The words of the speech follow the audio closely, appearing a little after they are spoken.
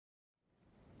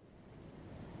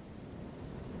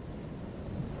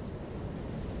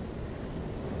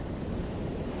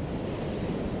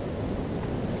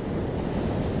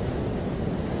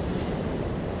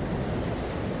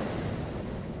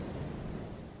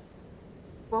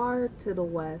Far to the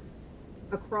west,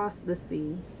 across the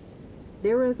sea,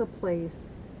 there is a place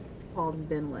called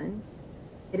Vinland.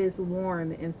 It is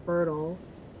warm and fertile,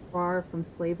 far from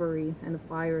slavery and the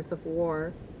fires of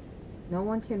war. No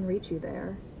one can reach you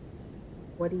there.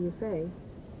 What do you say?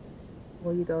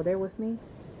 Will you go there with me?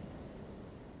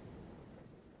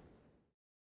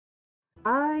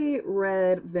 I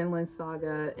read Vinland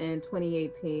Saga in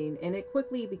 2018 and it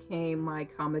quickly became my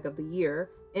comic of the year.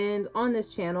 And on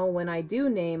this channel, when I do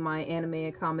name my anime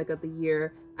and comic of the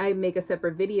year, I make a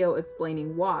separate video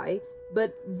explaining why.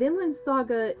 But Vinland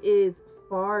Saga is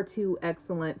far too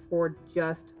excellent for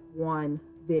just one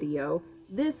video.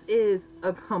 This is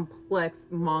a complex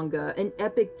manga, an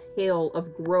epic tale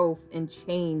of growth and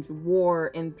change,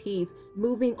 war and peace,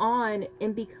 moving on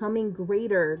and becoming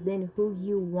greater than who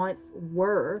you once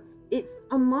were. It's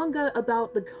a manga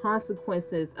about the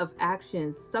consequences of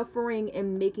actions, suffering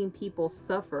and making people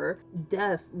suffer,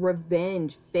 death,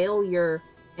 revenge, failure,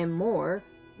 and more.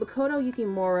 Makoto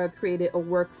Yukimura created a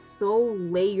work so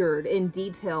layered and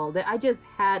detailed that I just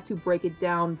had to break it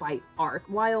down by arc,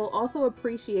 while also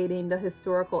appreciating the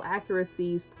historical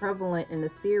accuracies prevalent in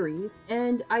the series.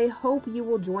 And I hope you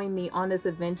will join me on this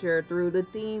adventure through the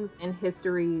themes and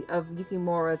history of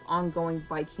Yukimura's ongoing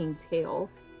Viking tale.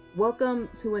 Welcome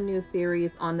to a new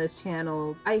series on this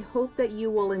channel. I hope that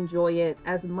you will enjoy it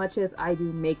as much as I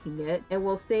do making it and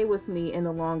will stay with me in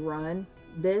the long run.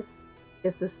 This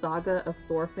is the Saga of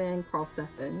Thorfinn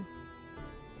Karlsefni.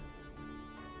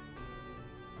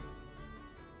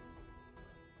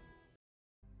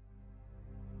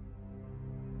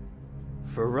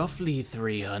 For roughly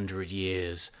 300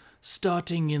 years,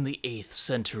 starting in the 8th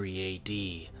century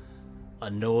AD, a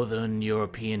northern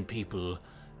European people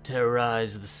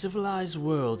terrorized the civilized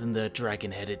world in their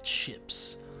dragon-headed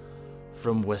ships.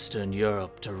 From Western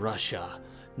Europe to Russia,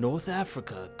 North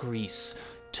Africa, Greece,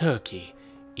 Turkey,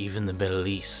 even the Middle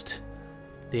East.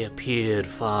 They appeared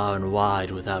far and wide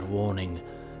without warning,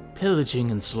 pillaging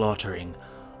and slaughtering,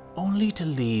 only to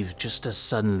leave just as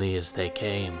suddenly as they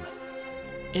came.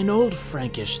 In Old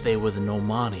Frankish they were the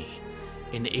Normanni,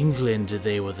 in England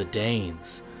they were the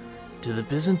Danes, to the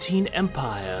Byzantine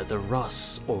Empire the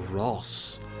Rus or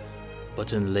Ross,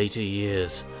 but in later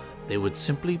years they would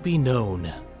simply be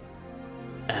known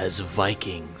as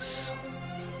Vikings.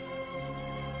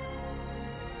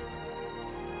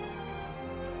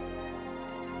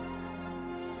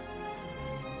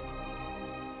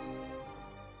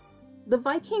 The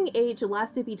Viking Age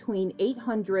lasted between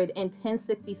 800 and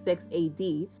 1066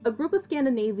 AD. A group of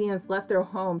Scandinavians left their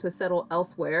home to settle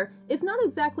elsewhere. It's not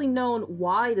exactly known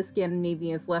why the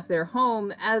Scandinavians left their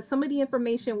home, as some of the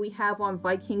information we have on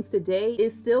Vikings today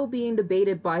is still being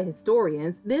debated by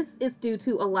historians. This is due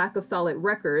to a lack of solid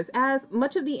records, as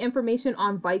much of the information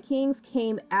on Vikings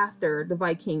came after the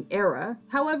Viking era.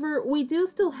 However, we do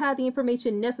still have the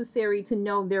information necessary to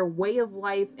know their way of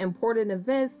life, important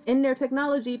events, and their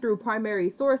technology through primary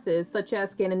sources such as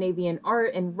Scandinavian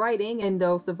art and writing and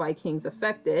those the Vikings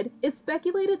affected. It's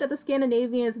speculated that the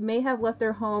Scandinavians may have left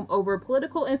their home over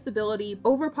political instability,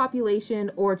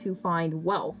 overpopulation, or to find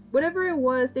wealth. Whatever it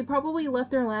was, they probably left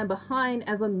their land behind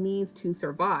as a means to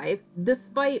survive.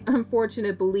 Despite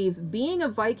unfortunate beliefs, being a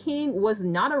Viking was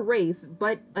not a race,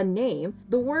 but a name.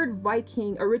 The word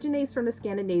Viking originates from the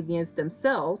Scandinavians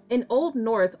themselves. In Old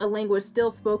Norse, a language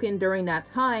still spoken during that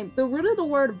time, the root of the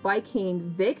word Viking,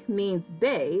 Vik, means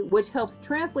bay, which helps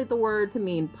translate the word to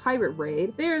mean pirate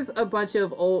raid. There's a bunch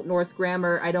of Old Norse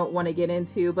grammar I don't want to get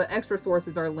into, but extra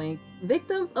sources are linked.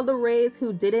 Victims of the raids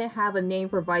who didn't have a name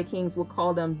for Vikings would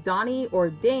call them Dani or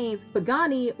Danes,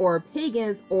 Pagani or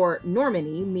pagans, or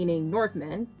Normanni, meaning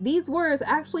Northmen. These words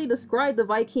actually describe the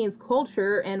Vikings'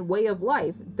 culture and way of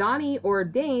life. Dani or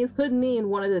Danes could mean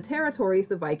one of the territories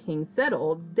the Vikings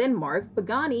settled, Denmark.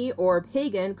 Pagani or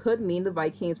pagan could mean the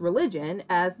Vikings' religion,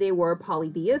 as they were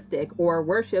polytheistic or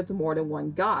worshipped more than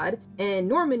one god, and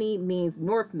Normanni means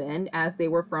Northmen, as they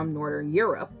were from Northern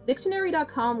Europe.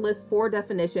 Dictionary.com lists 4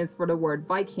 definitions for the word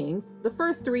Viking. The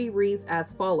first 3 reads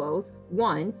as follows.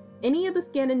 1. Any of the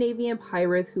Scandinavian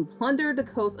pirates who plundered the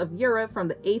coast of Europe from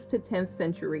the 8th to 10th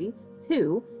century.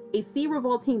 2. A sea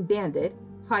revolting bandit,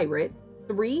 pirate.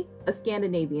 3. A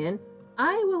Scandinavian.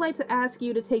 I would like to ask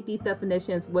you to take these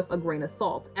definitions with a grain of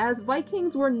salt, as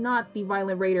Vikings were not the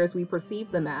violent raiders we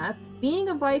perceive them as. Being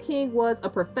a Viking was a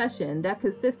profession that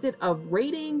consisted of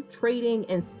raiding, trading,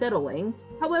 and settling.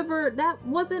 However, that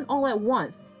wasn't all at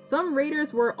once. Some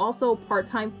raiders were also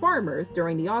part-time farmers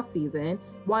during the off-season,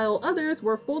 while others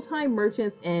were full-time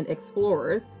merchants and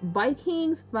explorers.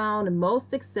 Vikings found most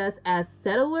success as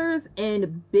settlers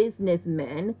and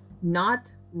businessmen,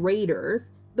 not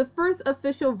raiders. The first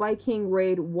official Viking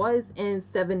raid was in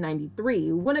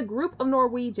 793, when a group of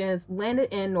Norwegians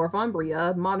landed in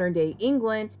Northumbria, modern-day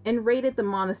England, and raided the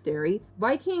monastery.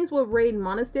 Vikings would raid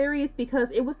monasteries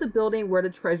because it was the building where the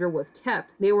treasure was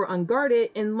kept. They were unguarded,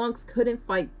 and monks couldn't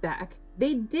fight back.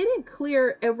 They didn't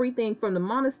clear everything from the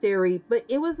monastery, but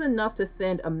it was enough to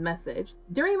send a message.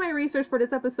 During my research for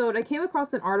this episode, I came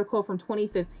across an article from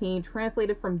 2015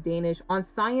 translated from Danish on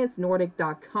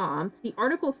sciencenordic.com. The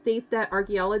article states that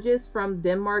archaeologists from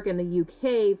Denmark and the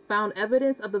UK found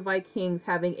evidence of the Vikings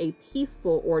having a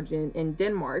peaceful origin in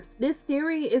Denmark. This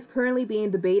theory is currently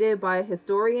being debated by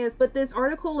historians, but this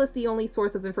article is the only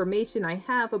source of information I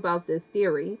have about this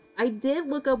theory. I did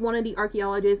look up one of the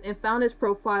archaeologists and found his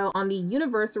profile on the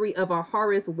University of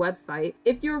Aarhus website.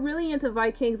 If you're really into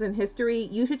Vikings and history,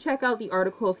 you should check out the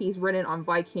articles he's written on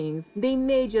Vikings. They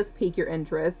may just pique your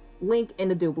interest. Link in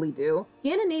the doobly-doo.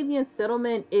 Scandinavian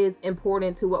settlement is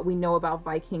important to what we know about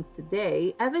Vikings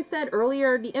today. As I said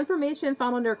earlier, the information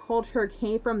found on their culture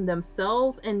came from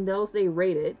themselves and those they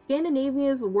raided.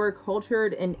 Scandinavians were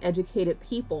cultured and educated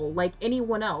people like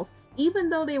anyone else,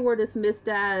 even though they were dismissed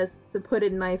as, to put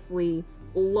it nicely,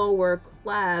 lower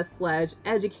class /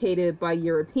 educated by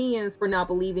Europeans for not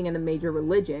believing in a major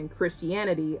religion,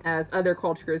 Christianity, as other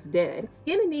cultures did.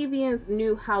 Scandinavians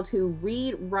knew how to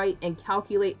read, write, and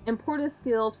calculate, important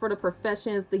skills for the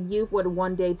professions the youth would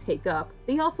one day take up.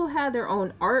 They also had their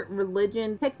own art,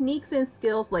 religion, techniques, and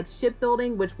skills like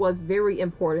shipbuilding, which was very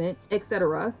important,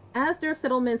 etc. As their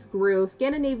settlements grew,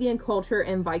 Scandinavian culture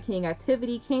and Viking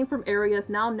activity came from areas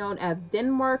now known as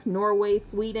Denmark, Norway,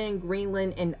 Sweden,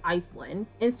 Greenland, and Iceland.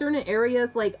 In certain areas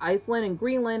like Iceland and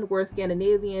Greenland, where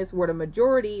Scandinavians were the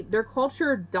majority, their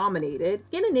culture dominated.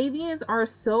 Scandinavians are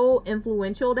so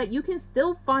influential that you can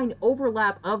still find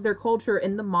overlap of their culture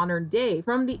in the modern day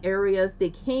from the areas they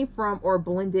came from or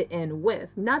blended in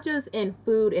with, not just in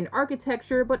food and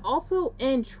architecture, but also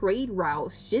in trade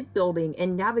routes, shipbuilding,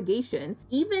 and navigation.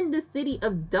 Even the city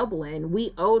of Dublin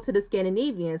we owe to the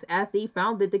Scandinavians, as they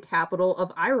founded the capital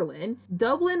of Ireland.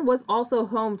 Dublin was also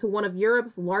home to one of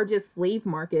Europe's largest slave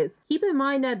markets. Keep in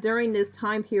mind that during this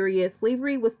time period,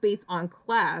 slavery was based on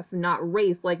class, not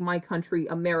race like my country,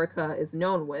 America, is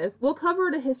known with. We'll cover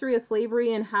the history of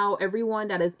slavery and how everyone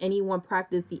that is anyone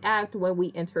practiced the act when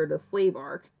we enter the slave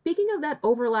arc. Speaking of that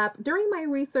overlap, during my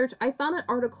research, I found an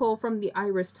article from the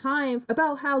Irish Times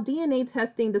about how DNA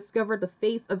testing discovered the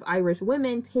face of Irish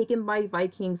women taken by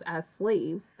Vikings as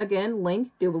slaves. Again,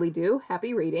 link, doobly-doo,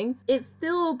 happy reading. It's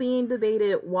still being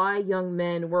debated why young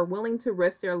men were willing to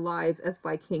risk their lives as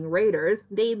Viking raiders.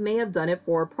 They may have done it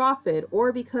for profit,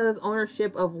 or because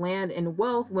ownership of land and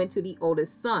wealth went to the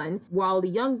oldest son, while the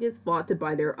youngest fought to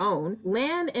buy their own.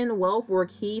 Land and wealth were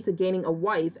key to gaining a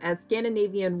wife, as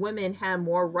Scandinavian women had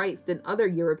more rights than other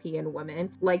European women,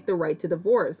 like the right to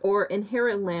divorce or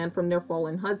inherit land from their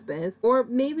fallen husbands, or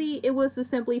maybe it was to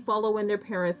simply follow in their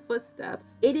parents'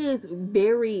 footsteps. It is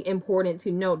very important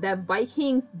to note that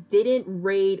Vikings didn't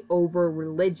raid over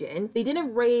religion. They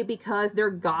didn't raid because their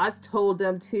gods told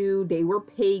them to, they were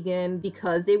pagan,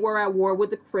 because they were at war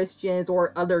with the Christians,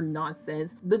 or other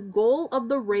nonsense. The goal of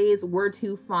the raids were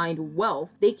to find wealth.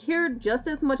 They cared just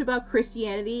as much about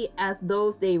Christianity as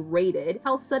those they raided.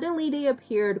 How suddenly they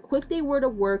appeared, quick they were to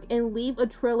work, and leave a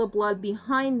trail of blood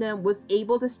behind them was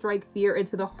able to strike fear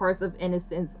into the hearts of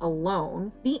innocents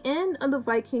alone. The end of the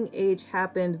Viking Age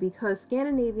happened because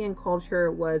Scandinavian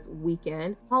culture was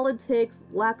weakened. Politics,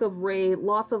 lack of raid,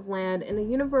 loss of land, and the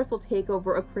universal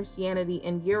takeover of Christianity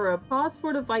in Europe caused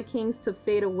for the Vikings to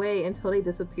fade away until they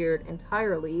disappeared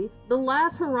entirely. The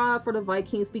last hurrah for the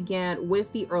Vikings began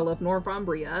with the Earl of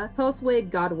Northumbria,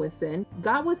 Hleswig Godwinson.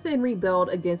 Godwinson rebelled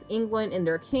against England and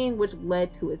their king, which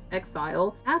led to his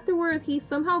exile. Afterwards, he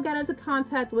somehow got into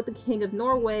contact with the King of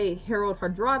Norway, Harald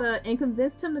Hardrada, and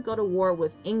convinced him to go to war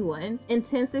with England. In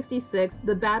 1066,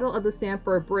 the Battle of the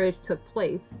Stamford Bridge took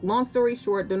place. Long story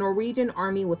short, the Norwegian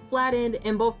army was flattened,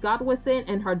 and both Godwinson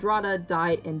and Hardrada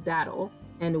died in battle.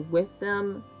 And with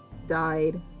them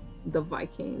died the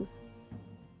Vikings.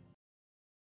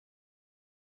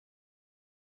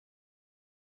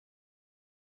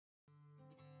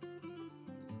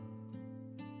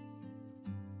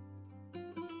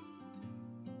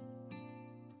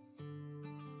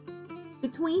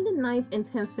 Between the 9th and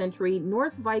 10th century,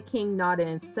 Norse Viking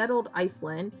Nodin settled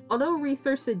Iceland. Although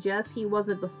research suggests he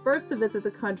wasn't the first to visit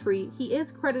the country, he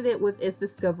is credited with its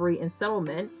discovery and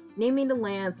settlement, naming the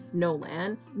land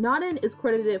Snowland. Nodin is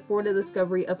credited for the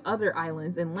discovery of other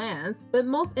islands and lands, but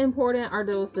most important are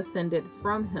those descended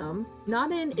from him.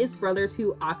 Nodin is brother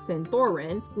to Oxen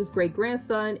Thorin, whose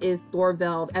great-grandson is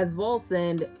Thorvald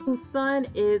Asvoldsson, whose son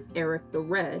is Eric the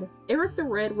Red. Eric the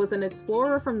Red was an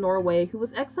explorer from Norway who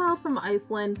was exiled from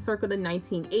Iceland circa the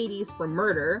 1980s for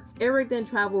murder. Eric then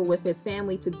traveled with his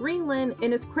family to Greenland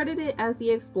and is credited as the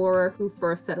explorer who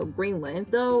first settled Greenland,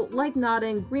 though like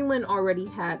Nodden, Greenland already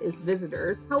had its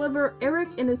visitors. However, Eric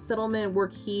and his settlement were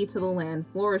key to the land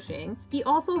flourishing. He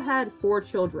also had 4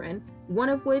 children, one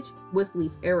of which was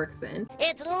Leif Erikson.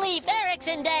 It's Leif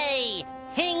Erikson Day!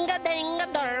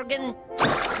 Hinga-dinga-durgan!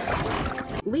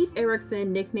 Leif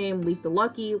Erikson, nicknamed Leif the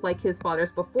Lucky like his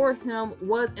fathers before him,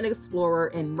 was an explorer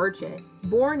and merchant.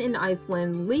 Born in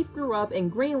Iceland, Leif grew up in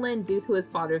Greenland due to his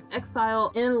father's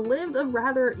exile and lived a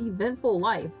rather eventful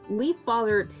life. Leif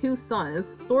fathered 2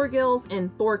 sons, Thorgils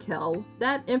and Thorkel.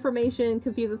 That information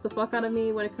confuses the fuck out of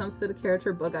me when it comes to the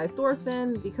character Bug-Eyes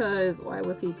Thorfinn, because why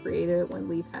was he created when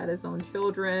Leif had his own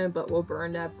children? But we'll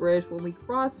burn that bridge when we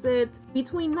cross it.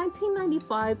 Between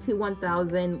 1995 to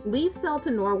 1000, Leif sailed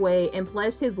to Norway and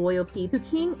pledged his loyalty to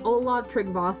King Olav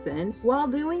Tryggvason. While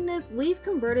doing this, Leif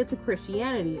converted to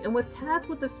Christianity and was tasked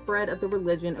with the spread of the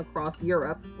religion across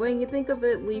Europe. When you think of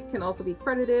it, Leif can also be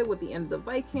credited with the end of the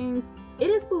Vikings. It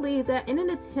is believed that in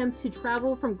an attempt to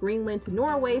travel from Greenland to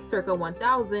Norway circa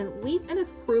 1000, Leif and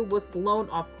his crew was blown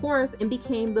off course and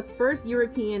became the first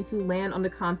European to land on the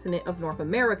continent of North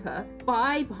America,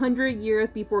 500 years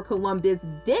before Columbus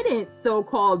didn't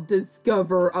so-called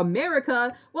discover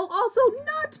America, while also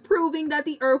not proving that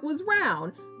the earth was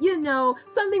round. You know,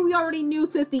 something we already knew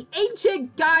since the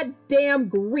ancient goddamn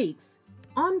Greeks.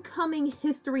 Oncoming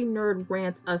history nerd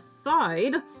rant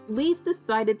aside, Leif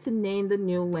decided to name the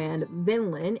new land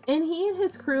Vinland, and he and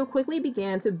his crew quickly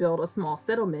began to build a small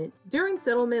settlement. During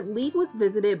settlement, Leif was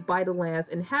visited by the land's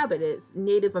inhabitants,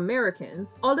 Native Americans.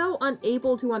 Although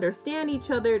unable to understand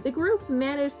each other, the groups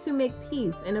managed to make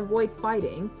peace and avoid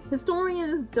fighting.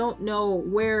 Historians don't know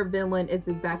where Vinland is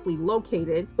exactly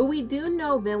located, but we do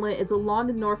know Vinland is along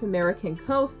the North American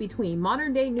coast between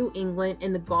modern-day New England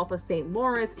and the Gulf of St.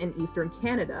 Lawrence in eastern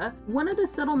Canada. One of the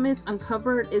settlements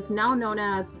uncovered is now known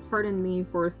as, pardon me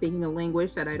for speaking a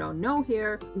language that I don't know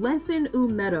here, Lesson U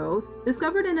Meadows.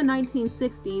 Discovered in the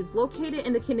 1960s, located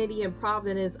in the Canadian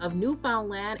province of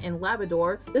Newfoundland and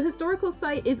Labrador, the historical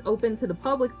site is open to the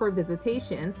public for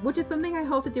visitation, which is something I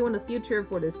hope to do in the future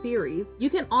for this series. You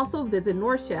can also visit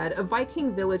Nordshed, a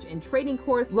Viking village and trading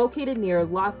course located near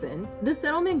Lawson. The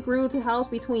settlement grew to house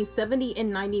between 70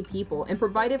 and 90 people and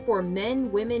provided for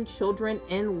men, women, children,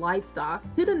 and livestock.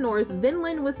 To the north,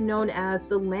 Vinland was known as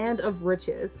the Land of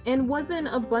Riches and was an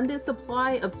abundant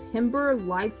supply of timber,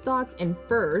 livestock, and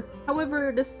furs.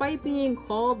 However, despite being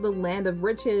called the Land of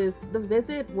Riches, the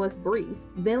visit was brief.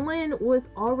 Vinland was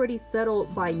already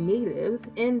settled by natives,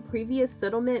 and previous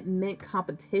settlement meant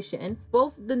competition.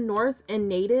 Both the Norse and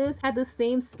natives had the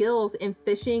same skills in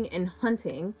fishing and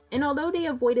hunting, and although they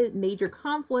avoided major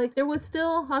conflict, there was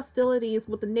still hostilities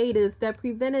with the natives that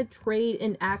prevented trade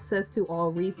and access to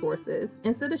all resources.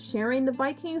 Instead of sharing, the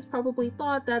Vikings probably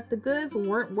thought that the goods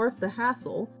weren't worth the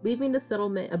hassle, leaving the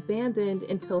settlement abandoned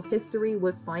until history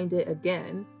would find it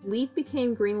again. Leif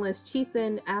became Greenland's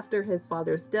chieftain after his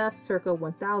father's death circa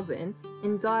 1000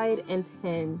 and died in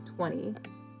 1020.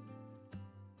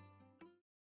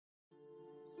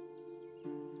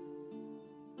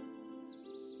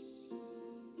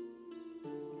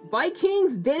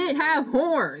 Vikings didn't have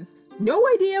horns. No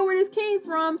idea where this came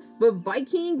from, but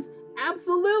Vikings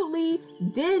absolutely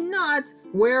did not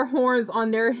wear horns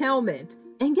on their helmet.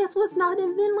 And guess what's not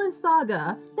in Vinland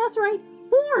Saga? That's right,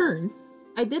 horns!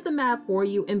 I did the math for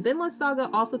you, and Vinland Saga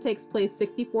also takes place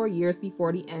 64 years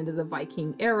before the end of the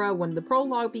Viking era, when the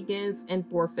prologue begins and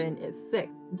Thorfinn is sick.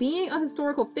 Being a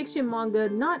historical fiction manga,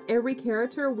 not every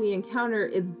character we encounter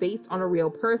is based on a real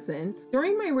person.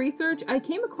 During my research, I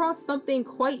came across something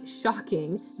quite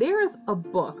shocking. There is a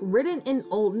book written in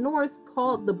Old Norse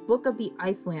called the Book of the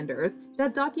Icelanders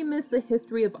that documents the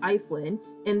history of Iceland,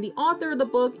 and the author of the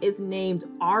book is named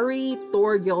Ari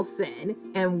Thorgilsson.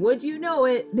 And would you know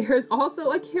it, there's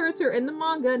also a character in the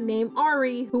manga named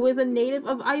Ari who is a native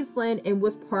of Iceland and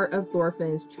was part of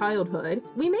Thorfinn's childhood.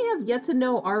 We may have yet to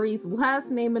know Ari's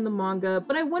last name in the manga,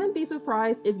 but I wouldn't be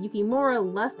surprised if Yukimura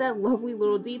left that lovely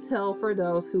little detail for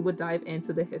those who would dive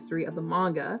into the history of the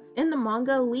manga. In the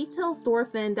manga, Leif tells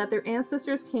Thorfinn that their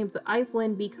ancestors came to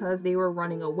Iceland because they were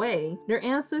running away. Their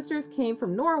ancestors came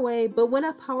from Norway, but when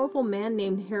a powerful man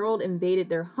named Harald invaded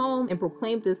their home and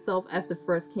proclaimed himself as the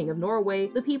first king of Norway,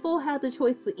 the people had the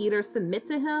choice to either submit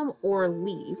to him or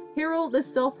leave. Harald, the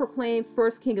self-proclaimed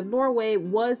first king of Norway,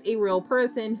 was a real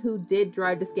person who did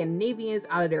drive the Scandinavians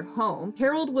out of their home.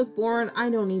 Harald was born I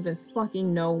don't even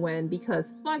fucking know when,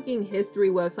 because fucking history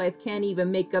websites can't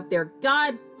even make up their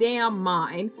goddamn damn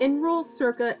mind, and ruled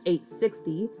circa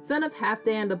 860, son of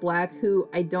Halfdan the Black, who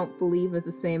I don't believe is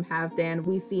the same Halfdan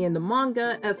we see in the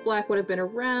manga, as Black would have been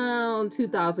around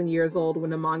 2,000 years old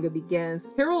when the manga begins.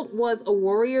 Harold was a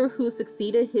warrior who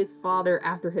succeeded his father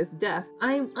after his death.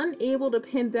 I am unable to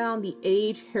pin down the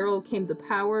age Harold came to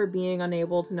power, being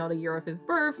unable to know the year of his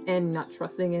birth and not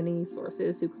trusting any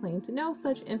sources who claim to know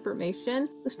such information.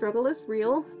 The struggle is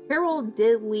real. Harold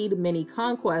did lead many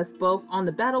conquests, both on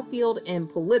the battlefield and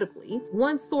politically.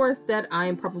 One source that I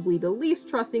am probably the least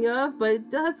trusting of, but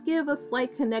it does give a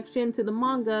slight connection to the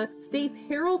manga, states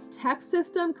Harold's tax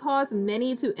system caused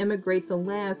many to immigrate to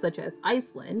lands such as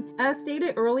Iceland. As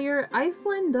stated earlier,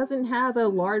 Iceland doesn't have a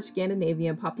large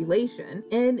Scandinavian population,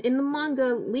 and in the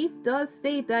manga, Leif does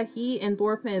state that he and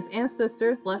Thorfinn's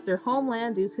ancestors left their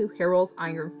homeland due to Harold's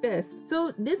iron fist.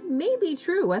 So this may be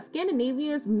true, as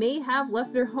Scandinavians may have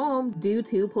left their home due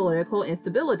to political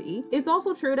instability. It's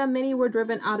also true that many were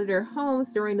driven out of their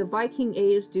homes during the Viking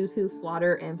Age due to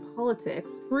slaughter and politics.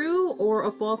 True or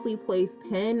a falsely placed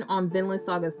pin on Vinland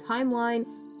Saga's timeline?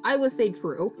 I would say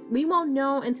true. We won't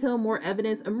know until more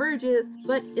evidence emerges,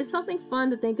 but it's something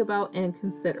fun to think about and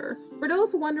consider. For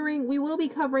those wondering, we will be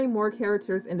covering more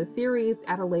characters in the series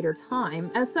at a later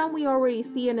time, as some we already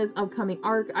see in this upcoming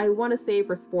arc I want to save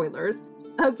for spoilers.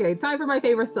 Okay, time for my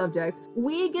favorite subject.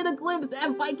 We get a glimpse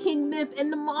at Viking myth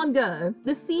in the manga.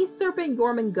 The sea serpent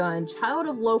Jormungand, child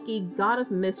of Loki, god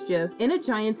of mischief, and a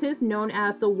giantess known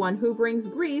as the one who brings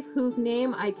grief, whose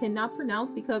name I cannot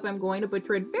pronounce because I'm going to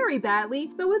butcher it very badly,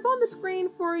 so it's on the screen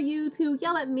for you to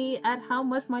yell at me at how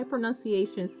much my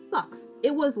pronunciation sucks.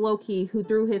 It was Loki who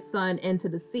threw his son into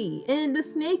the sea, and the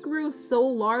snake grew so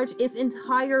large its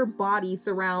entire body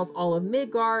surrounds all of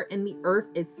Midgard and the earth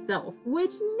itself,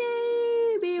 which may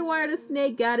be why the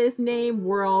snake got its name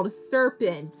World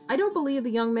Serpent. I don't believe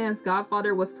the young man's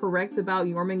godfather was correct about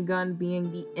Jormungand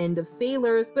being the end of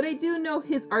sailors, but I do know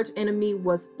his archenemy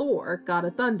was Thor, god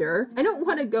of thunder. I don't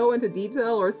want to go into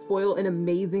detail or spoil an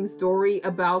amazing story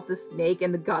about the snake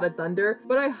and the god of thunder,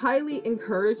 but I highly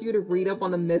encourage you to read up on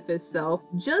the myth itself.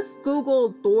 Just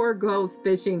Google Thor goes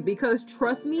fishing, because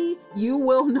trust me, you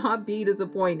will not be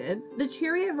disappointed. The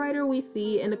chariot rider we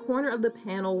see in the corner of the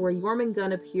panel where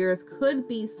Jormungand appears could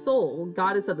be Sol,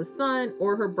 goddess of the sun,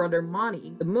 or her brother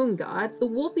Mani, the moon god. The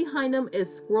wolf behind them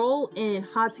is Skroll and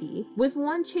Hati, with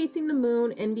one chasing the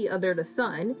moon and the other the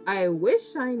sun. I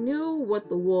wish I knew what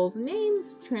the wolves'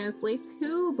 names translate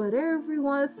to, but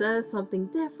everyone says something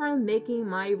different, making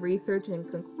my research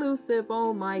inconclusive.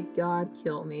 Oh my god,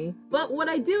 kill me. But what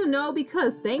I do know,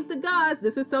 because thank the gods,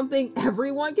 this is something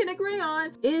everyone can agree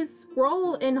on, is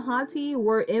Skroll and Hati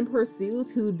were in pursuit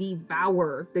to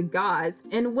devour the gods,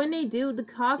 and when they do, the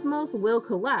cosmos will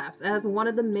collapse as one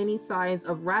of the many signs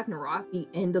of Ragnarok, the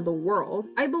end of the world.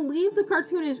 I believe the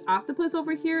cartoonish octopus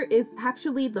over here is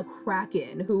actually the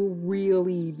Kraken, who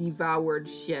really devoured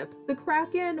ships. The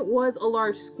Kraken was a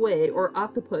large squid or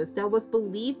octopus that was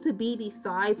believed to be the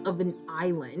size of an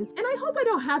island, and I hope I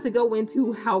don't have to go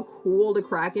into how cool the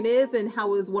Kraken is and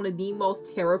how it's one of the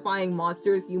most terrifying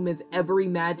monsters humans ever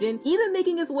imagined, even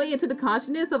making its way into the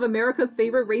consciousness of America's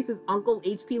favorite race's Uncle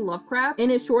H.P. Lovecraft,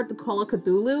 and in short, the Call of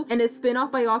Cthulhu, and its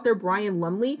spin-off by author Brian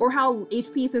Lumley, or how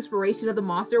HP's inspiration of the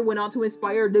monster went on to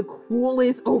inspire the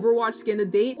coolest Overwatch skin to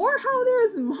date, or how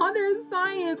there's modern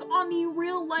science on the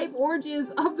real-life origins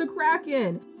of the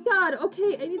Kraken. God,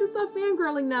 okay, I need to stop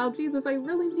fangirling now. Jesus, I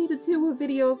really need to do a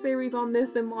video series on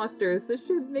myths and monsters. This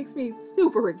shit makes me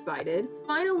super excited.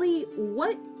 Finally,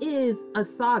 what is a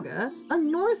saga? A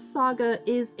Norse saga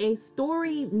is a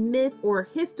story, myth, or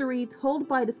history told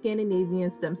by the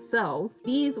Scandinavians themselves.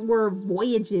 These were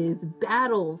voyages,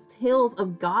 battles, tales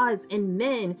of gods and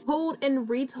men, told and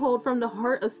retold from the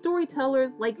heart of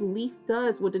storytellers like Leif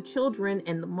does with the children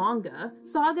in the manga.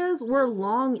 Sagas were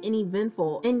long and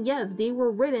eventful, and yes, they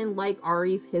were written like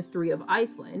Ari's History of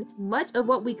Iceland. Much of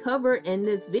what we cover in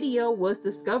this video was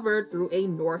discovered through a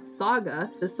Norse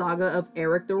saga, the Saga of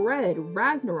Eric the Red,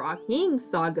 Ragnarok, King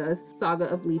Sagas, Saga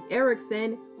of Leif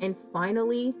Erikson, and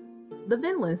finally, the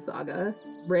Vinland Saga,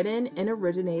 written and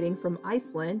originating from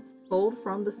Iceland, told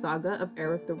from the Saga of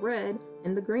Eric the Red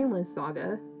and the Greenland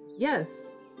Saga. Yes,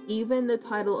 even the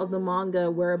title of the manga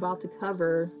we're about to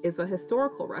cover is a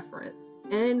historical reference.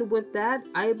 And with that,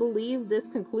 I believe this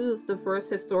concludes the first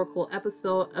historical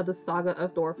episode of the Saga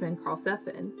of Thorfinn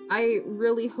Karlsefni. I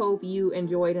really hope you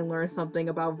enjoyed and learned something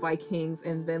about Vikings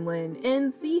and Vinland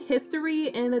and see history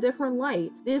in a different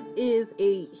light. This is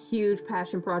a huge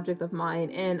passion project of mine,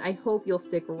 and I hope you'll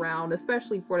stick around,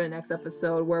 especially for the next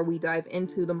episode where we dive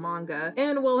into the manga,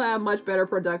 and we'll have much better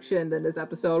production than this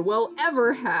episode will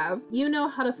ever have. You know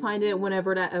how to find it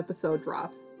whenever that episode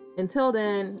drops. Until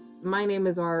then, my name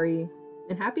is Ari,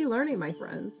 and happy learning, my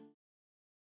friends.